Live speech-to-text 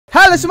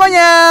Halo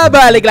semuanya,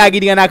 balik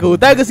lagi dengan aku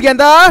Teguh.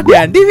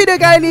 Dan di video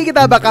kali ini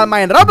kita bakal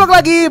main Roblox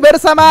lagi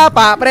bersama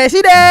Pak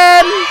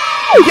Presiden.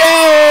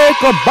 Yeay,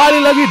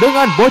 kembali lagi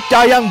dengan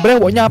bocah yang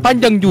brewoknya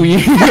panjang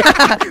cuy.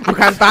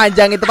 Bukan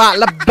panjang itu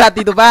Pak, lebat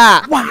itu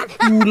Pak.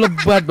 Waduh,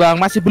 lebat bang,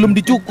 masih belum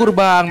dicukur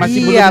bang.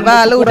 Iya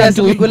Pak, lu udah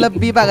seminggu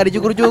lebih Pak, gak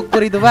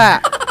dicukur-cukur itu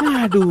Pak.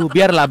 Aduh,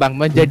 biarlah bang,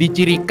 menjadi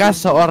ciri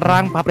khas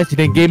seorang Pak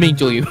Presiden Gaming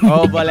cuy.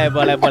 Oh boleh.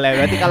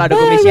 Berarti kalau ada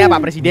kumisnya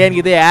Pak Presiden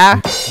gitu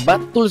ya.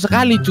 Betul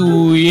sekali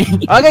cuy.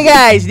 Oke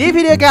guys, di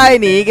video kali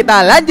ini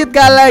kita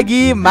lanjutkan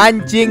lagi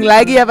mancing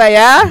lagi ya Pak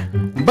ya.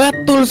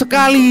 Betul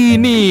sekali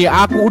nih,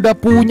 aku udah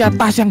punya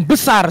tas yang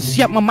besar,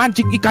 siap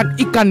memancing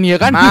ikan-ikan ya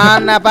kan.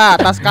 Mana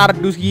Pak, tas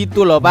kardus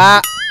gitu loh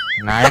Pak.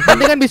 Nah yang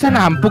penting kan bisa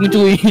nampung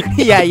cuy.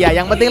 Iya,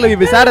 yang penting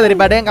lebih besar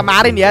daripada yang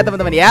kemarin ya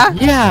teman-teman ya.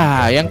 Iya,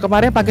 yang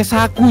kemarin pakai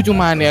saku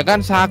cuman ya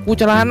kan, saku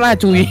celana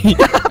cuy.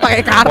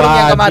 Pakai karung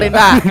yang kemarin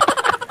Pak.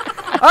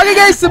 Oke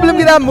guys,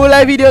 sebelum kita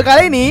mulai video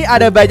kali ini,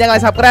 ada banyak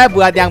like subscribe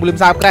buat yang belum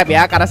subscribe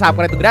ya. Karena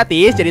subscribe itu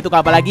gratis, jadi tunggu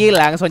apa lagi,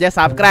 langsung aja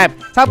subscribe.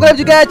 Subscribe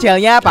juga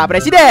channelnya Pak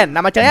Presiden.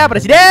 Nama channelnya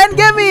Presiden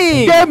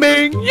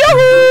Gaming.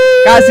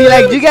 Yahoo! Kasih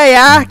like juga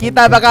ya.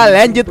 Kita bakal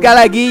lanjutkan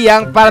lagi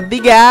yang part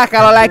 3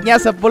 kalau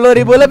like-nya 10.000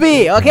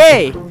 lebih.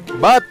 Oke.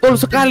 Betul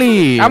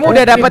sekali. Kamu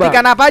udah dapat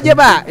ikan apa aja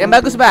Pak? Yang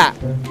bagus Pak?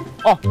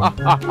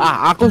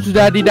 Aku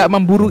sudah tidak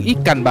memburu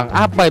ikan bang.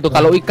 Apa itu?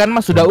 Kalau ikan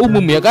mah sudah umum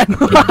ya kan.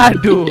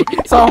 Waduh,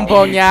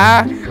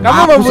 sombongnya.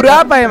 Kamu memburu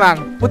apa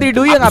emang? Putri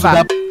duyung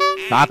apa?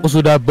 Aku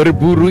sudah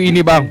berburu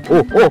ini bang.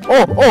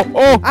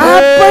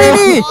 Apa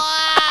ini?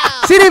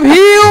 Sirip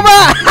hiu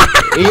Pak.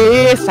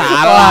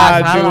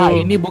 Salah.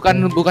 Ini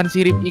bukan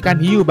sirip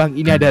ikan hiu bang.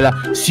 Ini adalah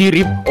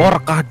sirip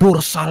orca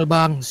dorsal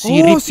bang.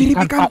 Sirip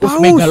ikan paus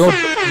megalodon.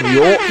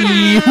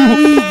 Yoi.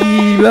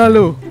 Gila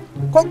loh.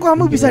 Kok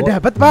kamu bisa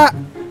dapat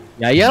Pak?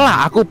 Ya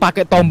iyalah, aku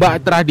pakai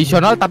tombak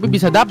tradisional tapi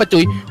bisa dapat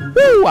cuy.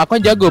 Aku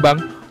kan jago bang.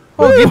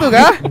 Oh gitu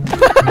kah?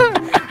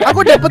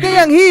 Aku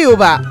dapetnya yang hiu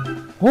Pak.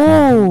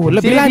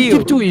 Lebih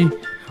lancip cuy.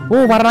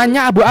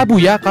 Warnanya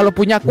abu-abu ya. Kalau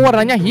punya aku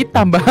warnanya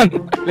hitam bang.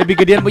 Lebih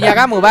gedean punya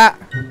kamu Pak.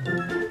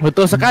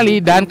 Betul sekali.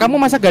 Dan kamu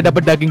masa gak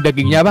dapat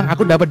daging-dagingnya bang?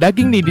 Aku dapat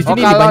daging nih di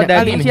sini. Kalau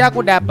daging sih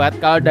aku dapat.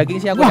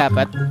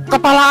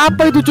 Kepala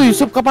apa itu cuy?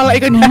 Sup kepala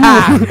ikan hiu.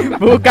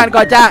 Bukan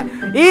kocak.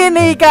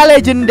 Ini ikan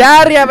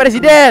legendary ya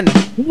Presiden.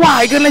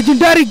 Wah, ikan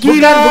legendary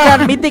gila. Bukan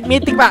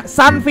mitik Pak.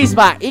 Sunfish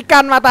Pak.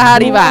 Ikan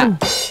matahari Pak.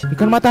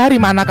 Ikan matahari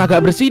mana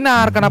kagak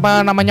bersinar?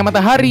 Kenapa namanya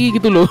matahari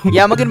gitu loh?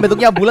 Ya mungkin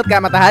bentuknya bulat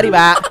kayak matahari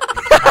Pak.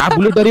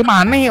 Bulat dari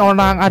mana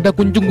orang ada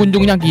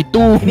kunjung-kunjungnya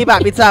gitu? Ini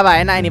Pak pizza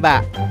Pak. Enak ini Pak.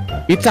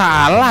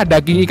 Pizza lah,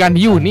 daging ikan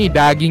hiu nih,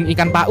 daging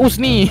ikan paus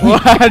nih.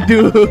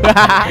 Waduh.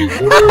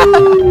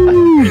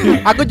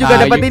 Aku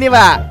juga dapat ini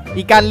Pak.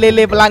 Ikan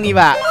lele pelangi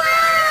Pak.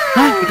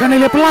 Hah, ikan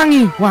lele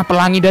pelangi? Wah,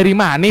 pelangi dari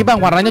mana bang?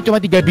 Warnanya cuma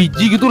 3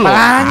 biji gitu loh.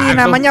 Pelangi,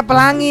 namanya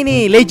pelangi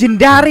nih,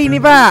 legendary nih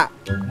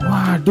Pak.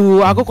 Waduh,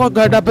 aku kok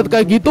gak dapet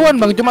kayak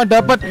gituan bang. Cuma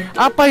dapat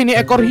apa ini,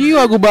 ekor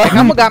hiu aku bang.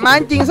 Kamu gak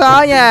mancing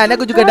soalnya. Ini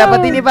aku juga dapat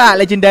ini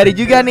Pak, legendary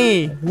juga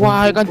nih.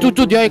 Wah, ikan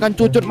cucut ya, ikan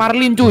cucut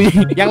marlin cuy.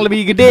 Yang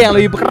lebih gede, yang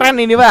lebih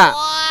keren ini Pak.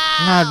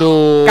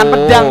 Aduh. Ikan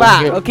pedang Pak.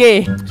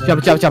 Oke.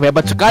 Siap,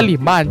 hebat sekali,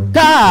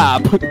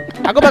 mantap.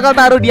 Aku bakal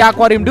taruh di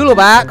akuarium dulu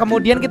Pak.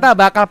 Kemudian kita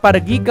bakal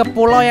pergi ke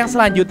pulau yang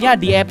selanjutnya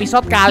di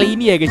episode kali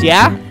ini ya guys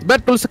ya.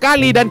 Betul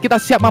sekali, dan kita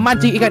siap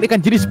memancing ikan-ikan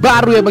jenis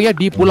baru ya bang ya,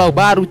 di pulau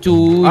baru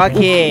cuy.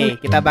 Oke,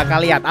 kita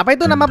bakal lihat. Apa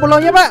itu nama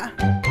pulaunya Pak?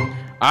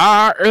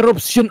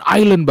 Eruption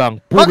Island bang.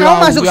 Kok kamu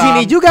masuk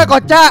sini juga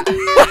kocak?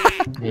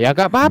 Ya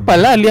gak apa-apa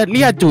lah,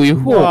 lihat-lihat cuy.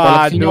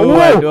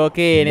 Waduh,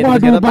 oke. Ini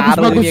kita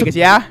taruh ini ya guys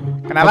ya.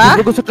 Kenapa?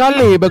 Bagus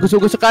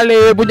sekali.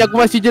 Punya aku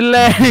masih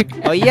jelek.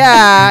 Oh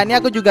iya, ini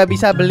aku juga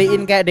bisa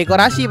beliin kayak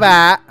dekorasi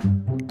Pak.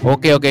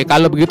 Oke,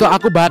 kalau begitu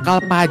aku bakal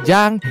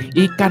pajang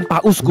ikan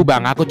pausku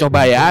bang. Aku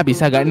coba ya,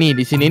 bisa gak nih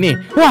di sini nih?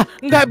 Wah,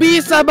 nggak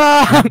bisa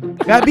bang.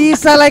 Nggak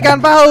bisa lah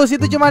ikan paus,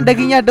 itu cuma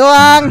dagingnya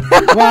doang.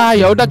 Wah,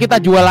 ya udah kita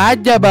jual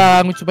aja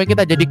bang, supaya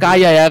kita jadi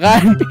kaya ya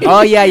kan?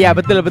 Oh iya,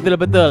 betul.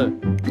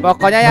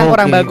 Pokoknya yang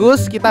kurang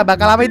bagus kita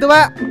bakal apa itu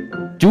Pak?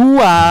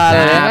 Jual.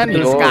 Nah,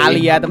 betul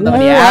sekali ya teman-teman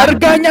ya.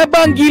 Harganya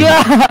bang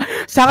gila,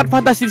 sangat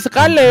fantastis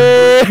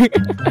sekali.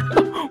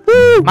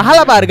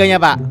 Mahal apa harganya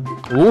Pak?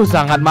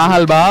 Sangat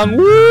mahal bang.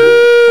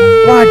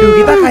 Waduh,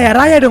 kita kaya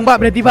raya dong Pak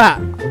berarti Pak.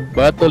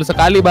 Betul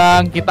sekali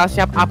bang. Kita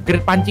siap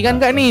upgrade pancingan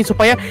gak nih,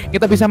 supaya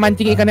kita bisa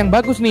mancing ikan yang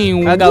bagus nih?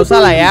 Gak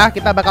usah lah ya,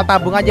 kita bakal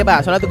tabung aja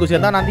Pak. Soalnya Teguh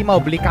nanti mau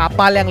beli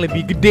kapal yang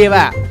lebih gede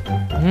Pak.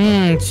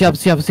 Siap.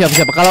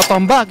 Kalau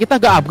tombak kita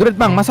gak upgrade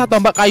bang. Masa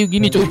tombak kayu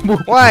gini cuy?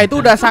 Wah,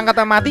 itu udah sangat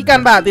mematikan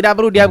Pak. Tidak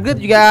perlu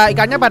di-upgrade juga,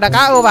 ikannya pada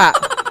KO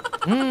Pak.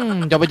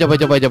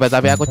 Coba.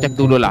 Tapi aku cek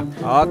dulu lah.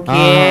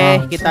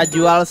 Oke, kita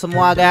jual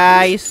semua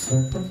guys.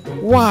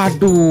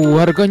 Waduh,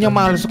 harganya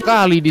mahal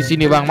sekali di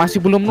sini bang. Masih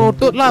belum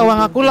nutut lah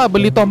uang aku lah,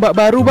 beli tombak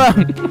baru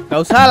bang.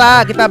 Gak usah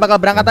lah, kita bakal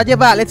berangkat aja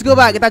Pak. Let's go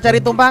Pak, kita cari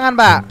tumpangan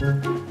Pak.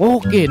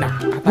 Oke, nah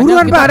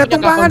buruan Pak, ada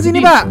tumpangan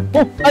sini Pak.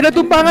 Oh, ada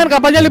tumpangan,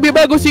 kapalnya lebih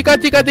bagus sih.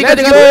 Let's go.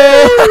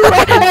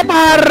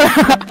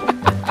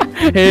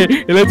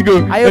 Let's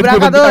go. Ayo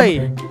berangkat, oi.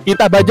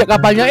 Kita bajak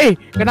kapalnya.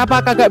 Kenapa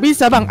kagak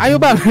bisa bang? Ayo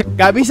bang.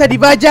 Gak bisa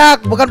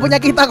dibajak, bukan punya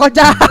kita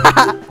kocak.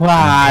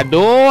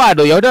 Waduh,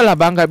 ya udahlah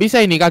bang, nggak bisa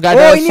ini kagak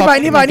ada. Oh ini pak,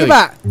 ini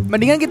pak.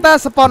 Mendingan kita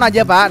spawn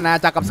aja pak. Nah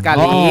cakep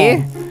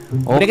sekali.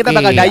 Kemudian kita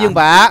bakal dayung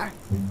pak.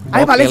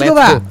 Ayo pak, let's go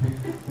pak.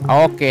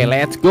 Oke,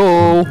 let's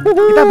go.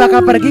 Kita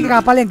bakal pergi ke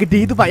kapal yang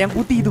gede itu pak, yang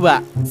putih itu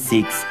pak.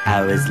 6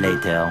 hours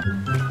later.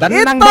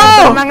 Tenang Itu.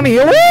 bang, tenang nih.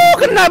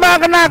 Kena bang,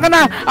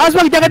 kena. Awas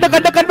bang, jangan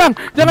dekat-dekat bang.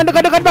 Jangan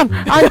dekat-dekat bang.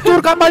 Hancur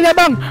kapalnya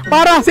bang.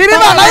 Parah. Sini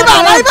pak,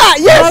 lari pak.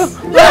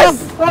 Yes.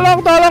 Tolong.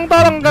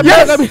 Gak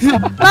bisa.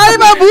 Lari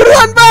pak,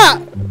 buruan pak.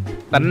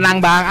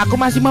 Tenang bang, aku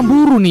masih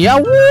memburu nih ya.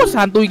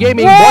 Santuy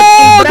gaming.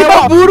 Wow,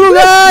 kita buru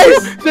guys.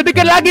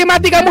 Sedikit lagi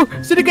mati kamu.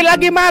 Sedikit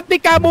lagi,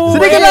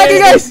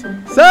 Guys.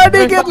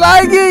 Sedikit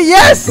lagi.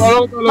 Yes.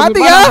 Tolong,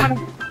 mati ya.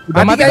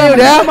 Udah mati kayaknya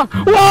udah.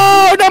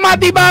 Wow, udah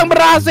mati bang,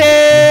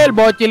 berhasil.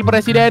 Bocil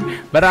presiden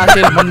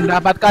berhasil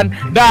mendapatkan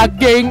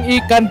daging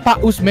ikan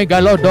paus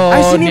megalodon.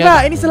 Ayo sini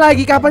pak, ini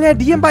selagi kapalnya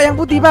diem pak, yang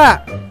putih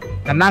pak.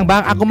 Tenang bang,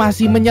 aku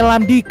masih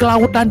menyelam di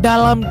kelautan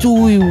dalam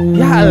cuy.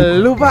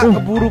 Ya lu pak,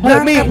 keburu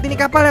berangkat ini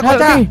kapalnya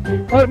kocak.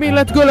 Help me,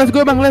 let's go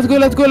bang, let's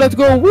go. Let's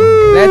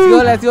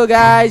go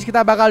guys,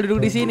 kita bakal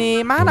duduk di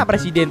sini. Mana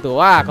presiden tuh?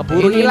 Wah,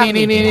 keburu hilang.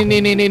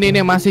 Ini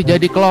masih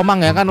jadi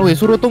kelomang ya kan? Woi,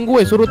 suruh tunggu.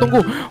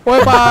 Woi,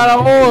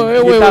 parah.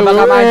 Kita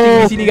bakal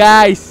mancing di sini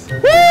guys.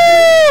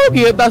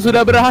 Kita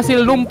sudah berhasil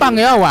numpang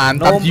ya,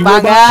 mantap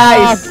jiwa Numpang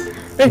guys.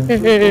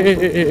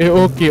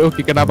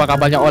 Oke, kenapa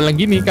kapalnya oleng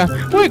gini kah?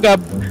 Woi,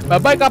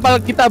 bye-bye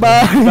kapal kita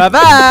bang.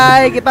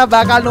 Bye-bye, kita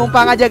bakal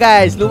numpang aja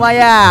guys.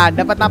 Lumayan,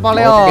 dapat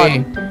Napoleon.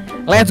 Oke.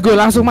 Let's go,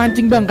 langsung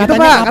mancing bang. Itu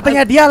pak,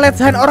 katanya dia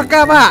let's hunt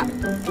orca pak.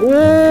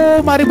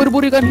 Oh, mari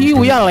berburu ikan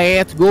hiu ya,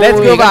 let's go.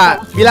 Let's go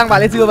pak, bilang pak,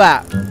 let's go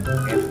pak.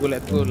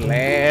 Let's go.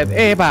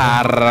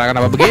 Parah,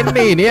 kenapa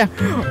begini ini ya?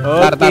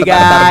 Oke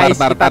guys,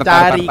 kita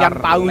cari ikan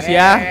paus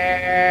ya.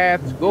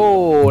 Let's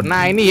go.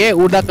 Nah ini ya,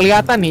 udah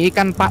kelihatan nih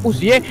ikan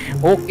paus ya.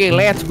 Oke,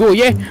 let's go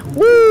ya.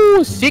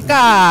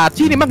 Sikat.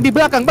 Sini bang, di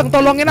belakang bang,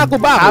 tolongin aku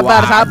bang.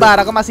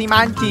 Sabar, aku masih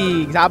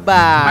mancing,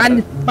 sabar.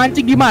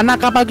 Mancing gimana?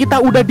 Kapal kita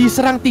udah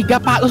diserang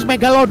 3 paus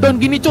megalodon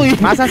gini cuy.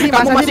 Masa sih?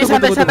 Kamu masih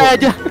santai-santai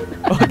aja.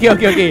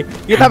 Oke.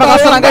 Kita bakal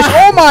serang guys.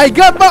 Oh my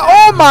god pak,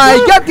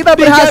 kita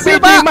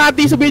berhasil pak.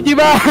 Mati sebiji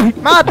bang.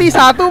 Mati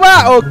 1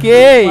 pak,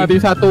 oke. Mati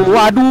 1.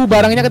 Waduh,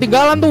 barangnya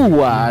ketinggalan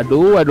tuh.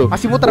 Waduh.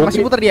 Masih muter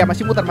dia,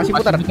 masih muter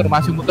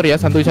ya,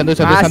 santuy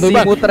bang.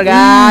 Masih muter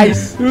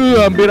guys.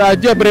 Hampir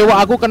aja brewok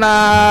aku kena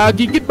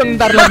gigit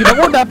bentar lagi bang.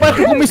 Dapat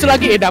kumis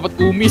lagi. Dapat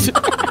kumis.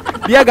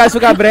 Dia gak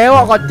suka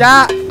brewok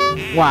kocak.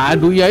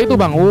 Waduh ya itu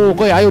bang.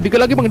 Oke, ayo dikit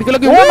lagi bang,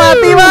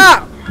 Mati pak.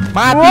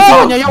 Mati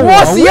semuanya ya.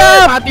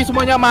 Siap. Mati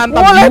semuanya,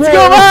 mantap. Let's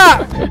go pak.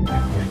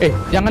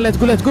 Jangan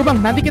let's go bang.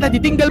 Nanti kita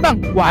ditinggal bang.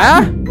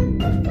 Wah.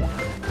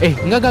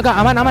 Enggak,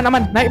 aman.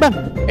 Naik bang.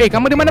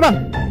 Kamu di mana bang?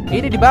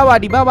 Ini di bawah.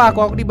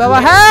 Aku di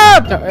bawah.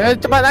 Help.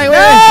 Cepat ayo.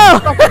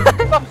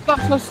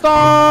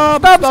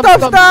 Stop.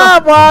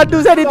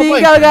 Waduh, saya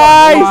ditinggal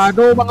guys.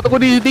 Waduh, bang aku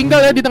ditinggal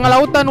ya di tengah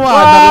lautan.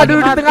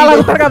 Waduh, di tengah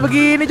lautan kayak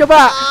begini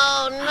coba.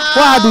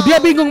 Waduh, dia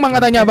bingung bang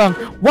katanya bang.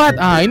 What?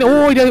 Ini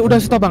dia udah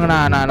stop bang.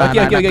 Nah.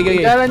 Oke.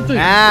 Jalan cuy.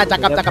 Nah,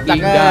 cakep.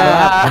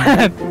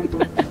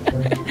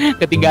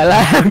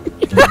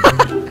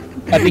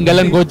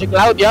 Ketinggalan gojek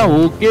laut ya.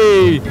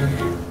 Oke.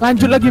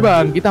 Lanjut lagi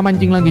bang, kita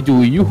mancing lagi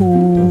cuy.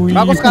 Yuhuy.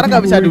 Aku sekarang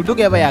gak bisa duduk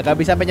ya pak ya? Gak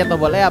bisa pencet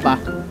tombolnya apa?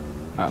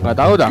 Gak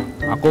tahu dah.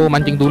 Aku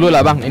mancing dulu lah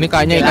bang. Ini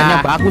kayaknya ikannya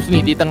bagus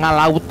nih di tengah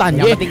lautan.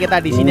 Yang penting kita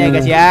di sini ya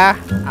guys ya.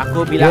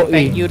 Aku bilang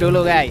thank you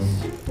dulu guys.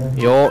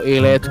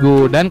 Let's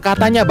go. Dan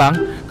katanya bang,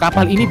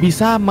 kapal ini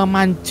bisa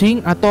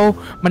memancing atau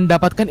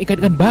mendapatkan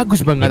ikan-ikan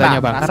bagus bang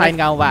katanya bang. Rasain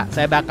kamu pak,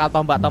 saya bakal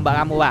tombak-tombak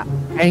kamu pak.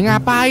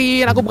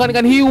 Ngapain? Aku bukan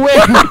ikan hiu.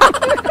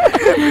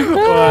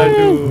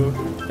 Waduh.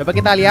 Coba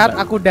kita lihat,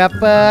 aku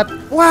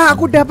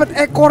dapat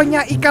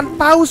ekornya ikan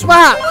paus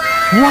pak.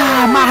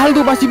 Wah, mahal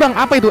tuh pasti bang.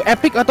 Apa itu?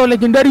 Epic atau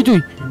legendary cuy?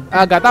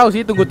 Gak tahu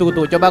sih, tunggu.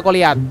 Coba aku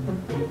lihat.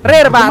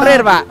 Rare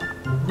pak.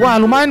 Wah,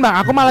 lumayan bang.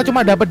 Aku malah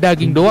cuma dapat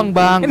daging doang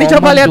bang. Ini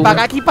coba lihat pak,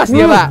 kayak kipas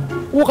dia pak.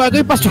 Kayak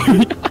kipas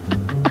cuy.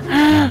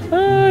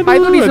 Pak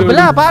itu di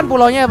sebelah apaan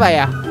pulaunya pak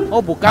ya?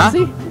 Oh bukan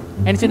sih,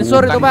 Ancient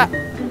Shore itu pak.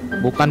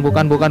 Bukan.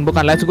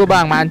 Let's go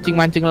bang, mancing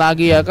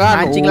lagi ya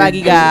kan. Mancing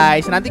lagi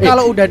guys. Nanti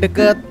kalau udah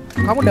deket,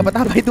 kamu dapat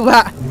apa itu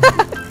pak?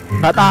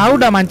 Gak tahu,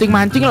 udah mancing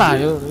lah.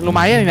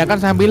 Lumayan ya kan,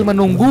 sambil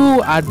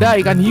menunggu ada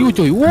ikan hiu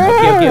cuy.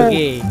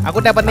 Oke.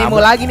 Aku dapat Nemo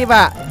lagi nih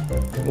pak.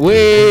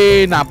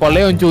 Wih,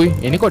 Napoleon cuy.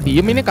 Ini kok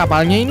diem ini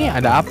kapalnya ini?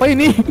 Ada apa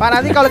ini? Pak,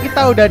 nanti kalau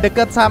kita udah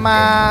deket sama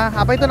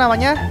apa itu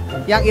namanya?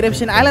 Yang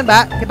Eruption Island,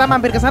 Pak. Kita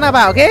mampir ke sana,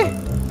 Pak, oke?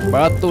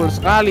 Betul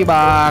sekali,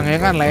 Bang. Ya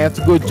kan, let's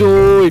go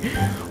cuy.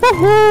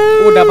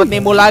 Dapat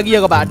Nemo lagi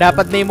ya,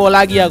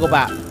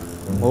 Pak.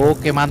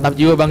 Oke, mantap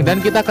jiwa, Bang.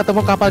 Dan kita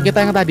ketemu kapal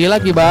kita yang tadi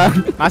lagi, Bang.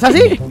 Masa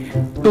sih?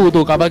 Tuh,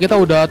 kapal kita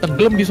udah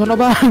tenggelam di sana,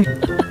 Bang.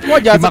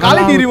 Wah, jahat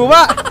sekali dirimu,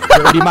 Pak.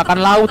 Dimakan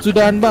laut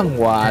sudahan bang.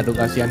 Waduh,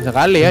 kasihan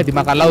sekali ya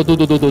dimakan laut.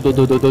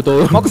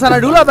 Tuh. Mau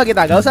kesana dulu apa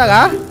kita? Gak usah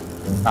kah?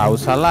 Tahu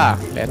salah.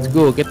 Let's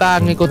go. Kita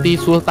ngikuti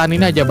Sultan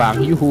ini aja bang.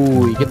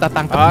 Yuhui. Kita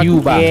tangkap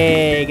hiu bang. Oke,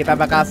 kita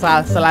bakal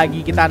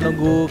selagi kita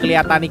nunggu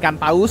kelihatan ikan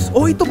paus.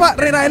 Oh itu pak,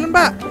 Rare Island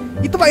pak.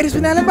 Itu pak, Iris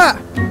Island pak.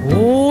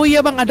 Oh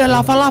iya bang, ada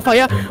lava-lava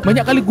ya.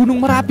 Banyak kali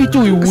gunung Merapi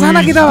cuy. Kesana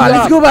kita pak,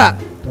 let's go pak.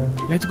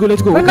 Let's go,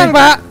 let's go. Menang Oke.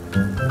 pak.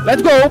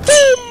 Let's go.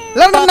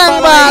 Menang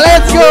pak,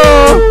 let's go.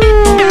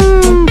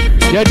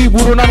 Jadi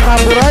burunan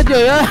kabur aja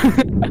ya.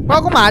 Pak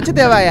aku macet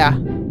ya pak ya?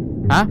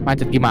 Hah?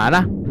 Macet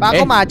gimana? Pak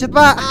aku macet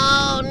pak.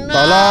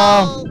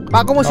 Tolong. Pak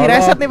aku mesti Tolong.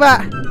 reset nih pak.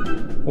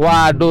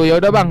 Waduh,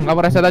 ya udah bang, kamu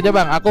reset aja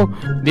bang. Aku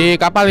di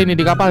kapal ini,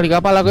 di kapal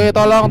aku ya.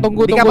 Tolong,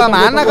 tunggu. Di kapal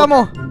mana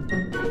kamu?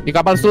 Di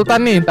kapal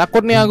Sultan nih,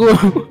 takut nih aku.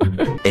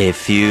 A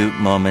few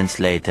moments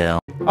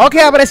later.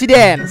 Oke ya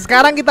Presiden,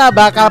 sekarang kita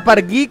bakal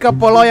pergi ke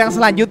pulau yang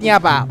selanjutnya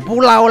pak.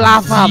 Pulau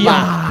Lava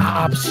pak.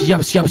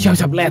 Siap.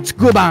 Let's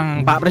go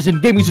bang. Pak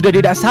Presiden Gaming sudah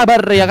tidak sabar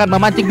ya kan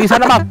memancing di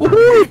sana bang.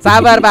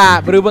 Sabar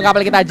pak, berhubung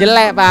kapal kita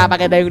jelek pak,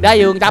 pakai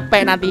dayung-dayung,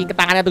 capek nanti ke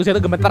tangannya tuh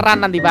gemeteran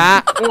nanti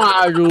pak.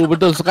 Waduh,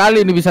 betul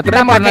sekali ini bisa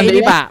Kita terima pakai nanti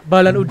ini ya. pak,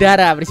 balon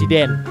udara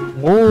Presiden.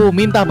 Oh,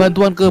 minta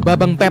bantuan ke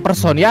Babang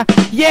Pepperson ya.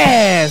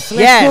 Yes,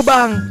 let's go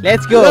bang.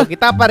 Let's go,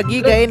 kita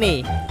pergi ke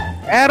ini.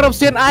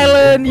 Eruption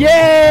Island,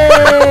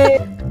 yeay.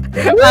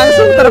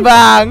 Langsung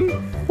terbang.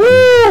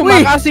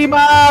 Wih. Makasih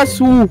mas.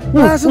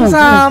 Langsung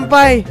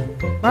sampai.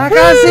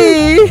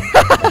 Makasih.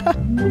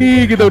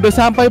 Ih, kita udah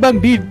sampai bang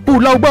di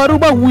pulau baru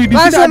bang. Wih, di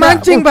sini Langsung ada-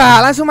 mancing pak,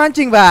 langsung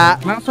mancing pak.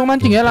 Langsung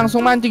mancing ya,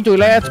 langsung mancing cuy.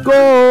 Let's go.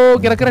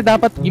 Kira-kira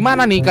dapat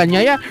gimana nih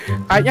ikannya ya?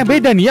 Kayaknya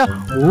beda nih ya.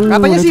 Oh,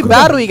 Katanya let's sih go,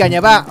 baru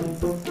ikannya pak. Bang.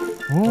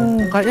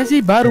 Oh, kayaknya sih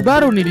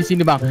baru-baru nih di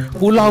sini bang.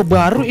 Pulau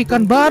baru,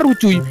 ikan baru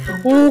cuy.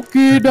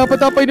 Oke, dapat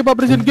apa ini Pak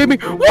Presiden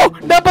Gaming? Wow,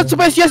 dapat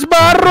spesies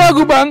baru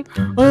aku bang.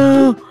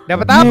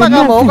 Dapat apa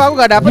kamu? Kamu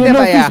gak dapet ya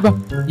pak ya? Bang.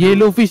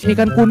 Yellowfish,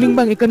 ikan kuning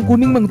bang, ikan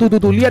kuning bang.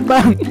 Tuh lihat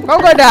bang. Kamu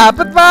gak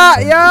dapet pak?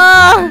 Ya.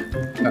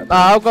 Gak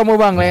tahu kamu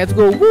bang. Let's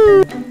go.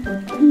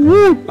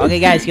 Oke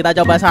guys, kita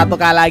coba satu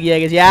kali lagi ya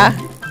guys ya.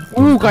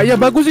 Kayaknya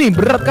bagus nih.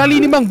 Berat kali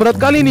ini bang, berat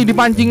kali nih di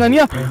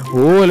pancingannya.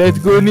 Oh, let's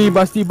go nih.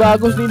 Pasti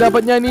bagus nih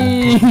dapatnya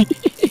nih.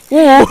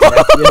 Yes.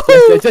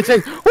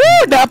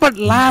 Dapat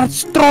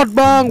large trout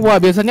bang. Wah,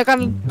 biasanya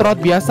kan trout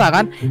biasa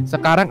kan.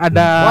 Sekarang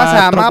ada. Wah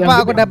sama trout yang pak,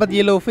 gede. aku dapat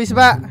yellowfish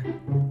pak.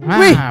 Nah,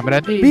 Wih,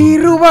 berarti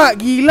biru pak,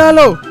 gila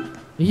loh.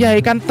 iya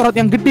ikan trout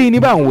yang gede ini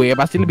bang. Weh,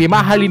 pasti lebih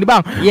mahal ini bang.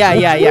 Iya,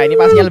 ini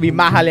pastinya lebih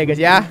mahal ya guys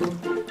ya.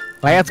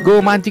 Let's go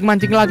mancing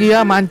lagi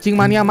ya. Mancing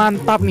mania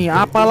mantap nih.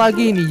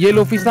 Apalagi ini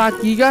yellowfish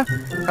lagi kah?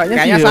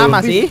 Kayaknya sama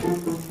sih.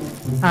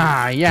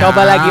 Ya.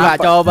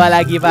 Coba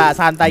lagi pak,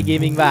 santai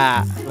gaming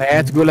pak.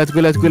 Let's go.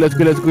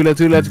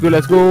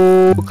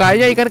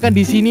 Kayaknya ikan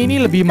di sini ini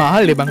lebih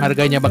mahal deh bang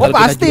harganya bang. Oh kalau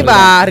kita pasti jual,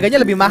 pak, harganya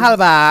lebih mahal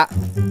pak.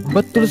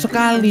 Betul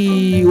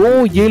sekali.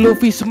 Oh,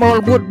 yellowfish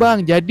small boat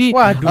bang. Jadi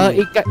Waduh.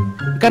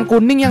 ikan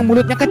kuning yang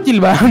mulutnya kecil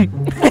bang.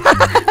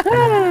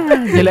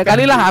 Jelek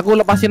kali lah. Aku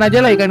lepasin aja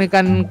lah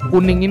ikan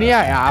kuning ini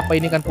ya. Ya apa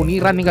ini ikan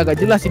kuniran nih kagak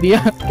jelas sih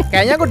dia.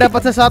 Kayaknya aku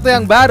dapat sesuatu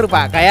yang baru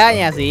pak,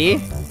 kayaknya sih.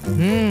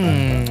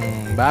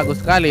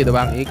 Bagus sekali itu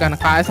bang. Ikan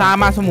kayak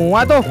sama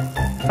semua tuh.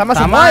 Sama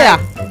Sama. semua ya?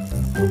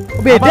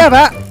 Oh, beda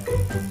pak.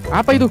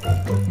 Apa itu?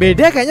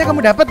 Beda kayaknya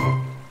kamu dapat.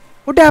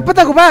 Oh dapat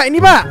aku pak,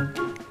 ini pak.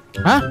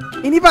 Hah?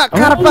 Ini pak,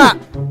 carp Oh. pak.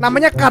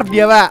 Namanya carp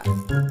dia pak.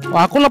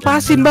 Wah, aku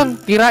lepasin bang.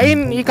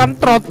 Kirain ikan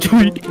trout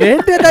cuy.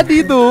 Beda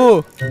tadi itu.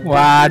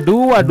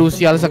 Waduh,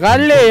 sial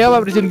sekali ya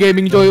Pak Presiden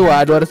Gaming coy.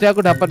 Waduh, harusnya aku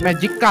dapat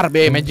magic carp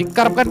ya. Magic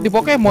carp kan di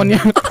Pokemon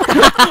ya.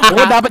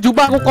 Oh, dapat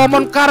juga aku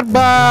common carp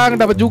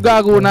bang. Dapat juga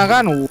aku nah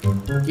kan.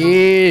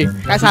 Oke.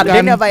 Kayak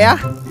sarden ya pak ya?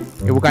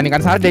 Ya bukan ikan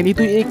sarden,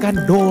 itu ikan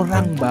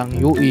dorang bang.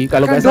 Yoi,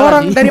 kalau Kan nggak salah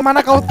dorang sih. dari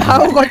mana kau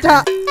tahu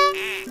kocak?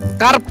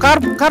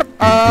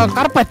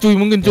 Karpet cuy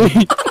mungkin cuy.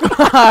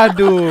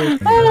 Aduh.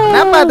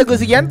 Kenapa Teguh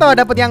Sugianto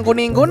dapat yang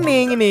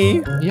kuning-kuning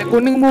ini? Ya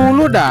kuning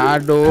mulu dah.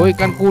 Aduh,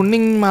 ikan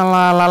kuning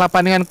malah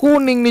lalapan dengan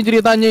kuning nih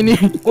ceritanya ini.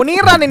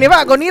 Kuniran ini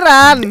pak,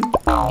 kuniran.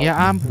 Ya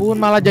ampun,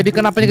 malah jadi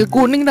kenapa ke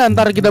kuning dah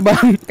ntar kita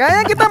bang.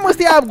 Kayaknya kita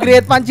mesti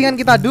upgrade pancingan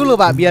kita dulu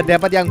pak, biar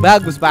dapat yang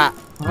bagus pak.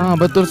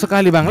 Betul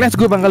sekali bang. Let's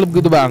go bang kalau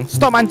begitu bang.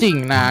 Stop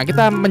mancing. Nah,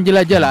 kita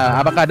menjelajah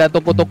lah. Apakah ada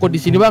toko-toko di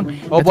sini bang?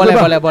 Oh Let's go, boleh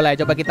bang. boleh.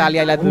 Coba kita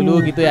lihat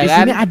dulu gitu ya Di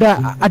kan. sini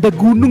ada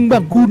gunung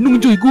bang. Gunung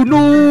cuy,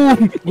 gunung.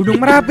 Gunung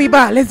Merapi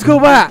pak, let's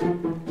go pak.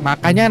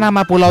 Makanya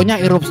nama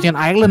pulaunya Eruption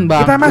Island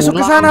bang. Kita masuk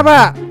ke Pulau. sana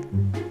pak.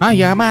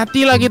 Ya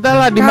matilah kita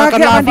lah dimakan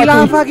Kakek mandi lava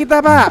cuy. lava kita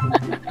pak.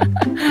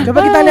 Coba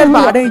kita lihat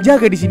pak, ada yang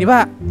jaga di sini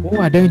pak. Oh,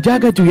 ada yang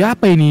jaga cuy.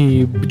 Apa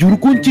ini? Juru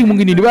kuncing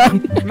mungkin ini bang.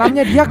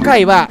 Namanya dia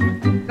Kai pak.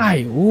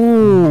 Kai.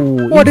 Oh,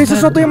 Oh ada ikan.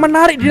 sesuatu yang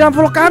menarik di dalam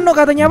volcano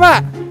katanya pak.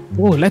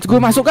 Oh, let's go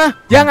masuk kah?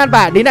 Jangan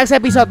pak, di next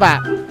episode pak.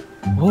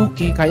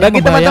 Oke, kayak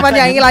Bagi teman-teman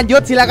yang ingin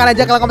lanjut, silakan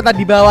aja kalau komentar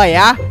di bawah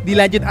ya.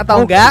 Dilanjut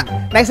atau enggak.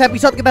 Next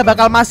episode kita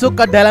bakal masuk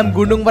ke dalam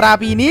Gunung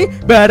Merapi ini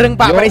bareng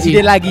Pak Yoi.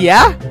 Presiden lagi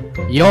ya.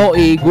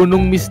 Yoi,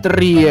 gunung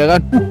misteri ya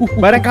kan.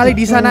 Barangkali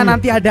di sana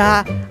nanti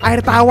ada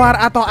air tawar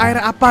atau air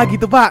apa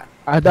gitu pak.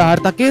 Ada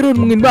harta karun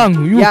mungkin bang.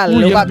 Ya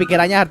lu pak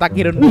pikirannya harta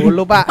kirun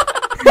dulu pak.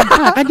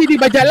 Kan jadi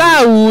bajak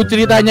laut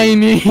ceritanya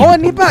ini. Oh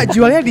ini pak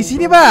jualnya di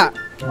sini pak.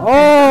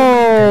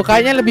 Oh,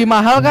 kayaknya lebih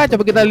mahal kah?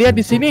 Coba kita lihat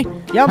di sini.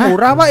 Ya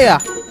murah Pak ya.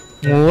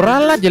 Murah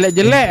lah,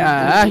 jelek-jelek.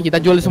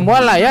 Kita jual semua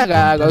lah ya,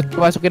 gak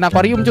masukin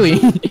akuarium cuy.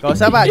 Gak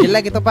usah Pak,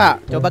 jelek itu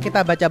Pak. Coba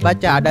kita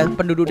baca-baca, ada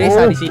penduduk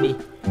desa di sini.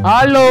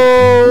 Halo.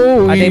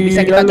 Ada yang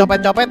bisa kita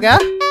copet-copet ya?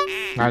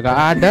 Gak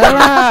ada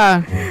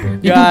lah.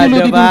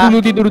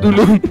 Tidur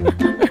dulu.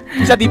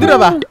 Bisa tidur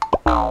apa?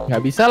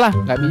 Gak bisa lah,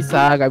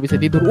 gak bisa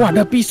tidur. Wah,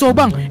 ada pisau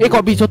bang.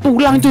 Kok pisau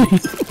tulang cuy?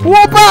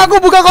 Wah Pak, aku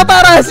buka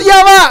kotak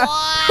rahasia Pak.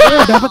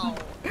 Oh,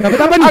 dapat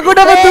apa nih? Aku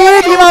dapat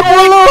duit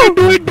 50.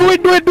 Duit.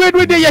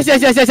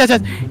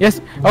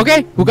 Yes.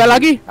 Oke, buka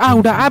lagi.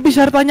 Udah habis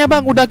hartanya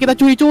bang. Udah kita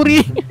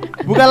curi-curi.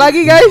 Buka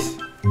lagi guys.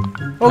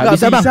 Oh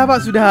Nggak gak bisa Pak,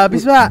 sudah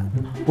habis Pak.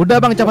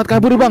 Udah bang, cepat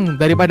kabur bang.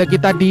 Daripada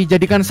kita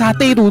dijadikan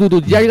sate itu.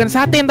 Dijadikan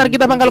sate ntar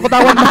kita bang kalau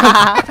ketahuan bang.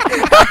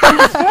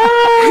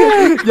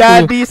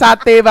 Jadi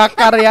sate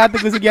bakar ya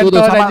Teguh Sugianto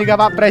dan juga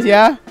Pak Pres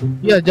ya.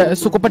 Iya,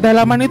 suku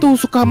pedalaman itu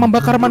suka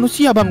membakar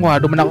manusia bang.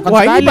 Waduh, menakutkan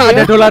Wah sekali ini Pak ya.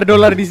 ada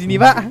dolar-dolar di sini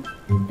Pak.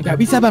 Gak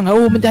bisa bang.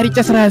 Mencari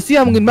cas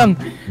rahasia mungkin bang.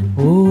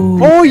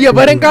 Oh iya,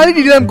 barangkali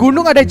di dalam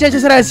gunung ada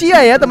cacat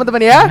rahasia ya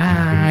teman-teman ya.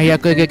 Ya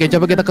oke.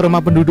 Coba kita ke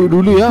rumah penduduk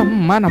dulu ya.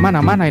 Mana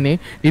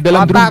ini? Di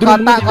dalam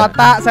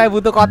kotak. Saya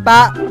butuh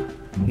kotak.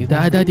 Tidak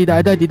ada.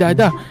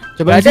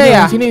 Coba Gak ada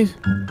ya? Sini.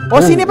 Oh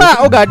sini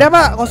Pak. Oh gak ada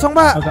Pak, kosong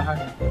Pak.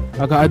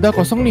 Agak ada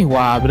kosong nih.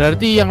 Wah,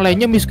 berarti yang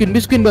lainnya miskin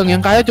bang.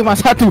 Yang kaya cuma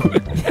satu.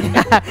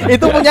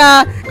 Itu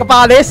punya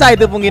kepala desa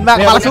itu mungkin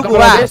Pak, kepala suku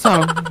Pak.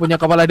 Punya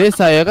kepala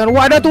desa ya kan.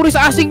 Wah, ada turis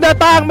asing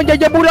datang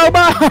menjajah pulau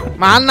bang.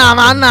 Mana?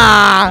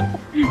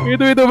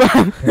 Itu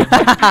bang.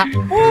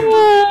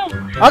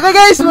 Oke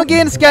guys,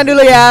 mungkin sekian dulu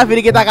ya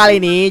video kita kali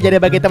ini.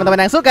 Jadi bagi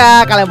teman-teman yang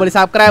suka, kalian boleh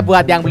subscribe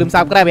buat yang belum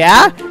subscribe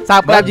ya.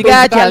 Subscribe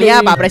juga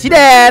channelnya Pak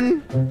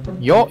Presiden.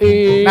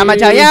 Yoi. Nama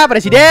channelnya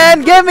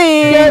Presiden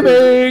Gaming.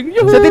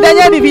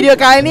 Setidaknya di video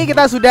kali ini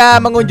kita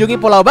sudah mengunjungi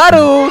pulau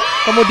baru.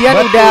 Kemudian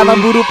udah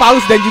memburu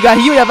paus dan juga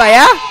hiu ya Pak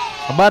ya.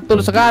 Betul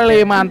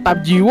sekali,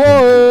 mantap jiwa.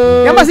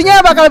 Yang pastinya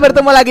bakal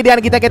bertemu lagi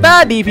dengan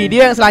kita di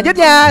video yang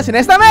selanjutnya. See you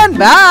next time, man.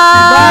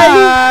 Bye.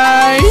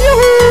 Bye.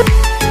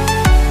 Yuhu.